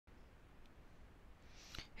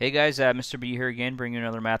Hey guys, Mr. B here again, bringing you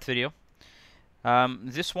another math video.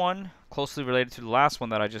 This one closely related to the last one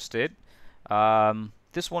that I just did.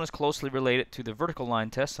 This one is closely related to the vertical line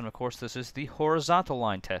test, and of course this is the horizontal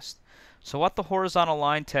line test. So what the horizontal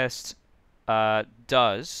line test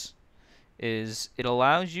does is it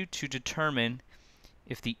allows you to determine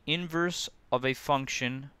if the inverse of a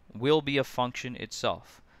function will be a function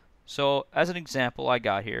itself. So as an example I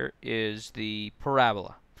got here is the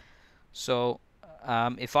parabola. So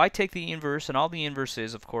if I take the inverse, and all the inverse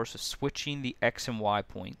is, of course, is switching the x and y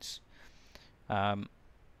points. Um,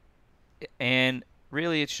 and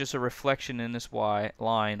really, it's just a reflection in this y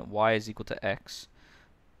line, y is equal to x.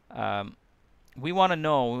 We want to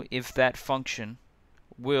know if that function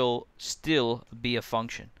will still be a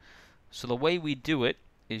function. So the way we do it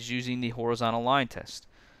is using the horizontal line test.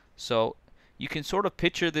 So you can sort of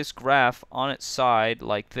picture this graph on its side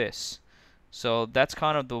like this. So that's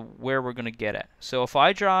kind of the where we're going to get at. So if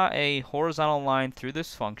I draw a horizontal line through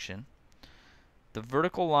this function, the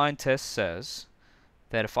vertical line test says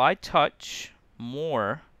that if I touch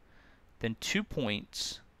more than 2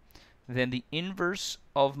 points, then the inverse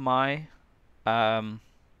of my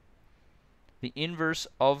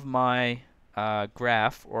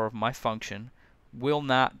graph or of my function will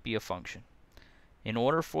not be a function. In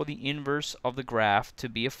order for the inverse of the graph to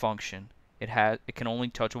be a function, it can only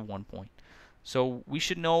touch 1 point. So we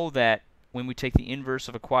should know that when we take the inverse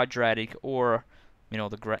of a quadratic, or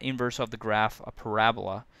the inverse of the graph, a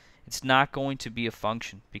parabola, it's not going to be a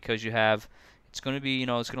function, because it's going to be,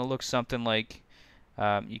 it's going to look something like,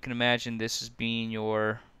 you can imagine this as being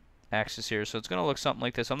your axis here. So it's going to look something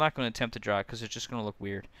like this. I'm not going to attempt to draw it because it's just going to look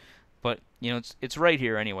weird. But it's right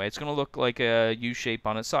here anyway. It's going to look like a U shape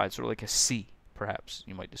on its side, sort of like a C, perhaps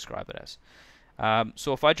you might describe it as.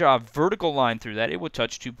 So if I draw a vertical line through that, it would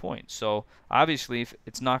touch 2 points. So obviously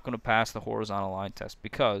it's not going to pass the horizontal line test,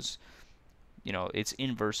 because its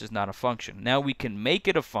inverse is not a function. Now we can make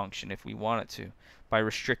it a function if we want it to by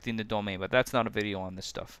restricting the domain, but that's not a video on this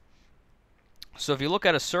stuff. So if you look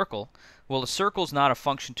at a circle, well, the circle is not a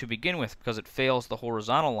function to begin with because it fails the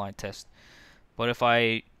horizontal line test. But if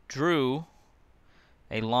I drew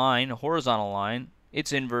a line, a horizontal line,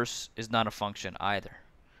 its inverse is not a function either.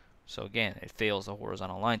 So again, it fails the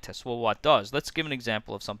horizontal line test. Well, what does? Let's give an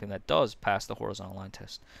example of something that does pass the horizontal line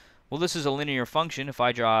test. Well, this is a linear function. If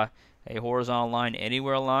I draw a horizontal line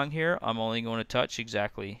anywhere along here, I'm only going to touch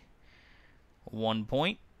exactly 1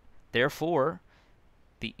 point. Therefore,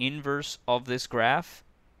 the inverse of this graph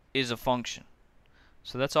is a function.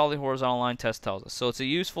 So that's all the horizontal line test tells us. So it's a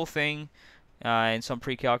useful thing in some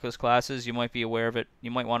pre-calculus classes. You might be aware of it.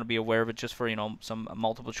 You might want to be aware of it just for some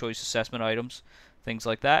multiple choice assessment items, things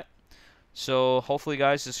like that. So hopefully,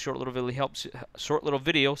 guys, this short little video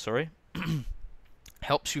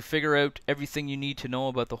helps you figure out everything you need to know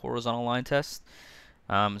about the horizontal line test.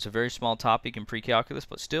 It's a very small topic in pre-calculus,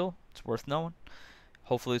 but still, it's worth knowing.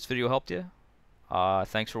 Hopefully this video helped you.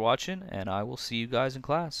 Thanks for watching, and I will see you guys in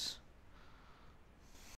class.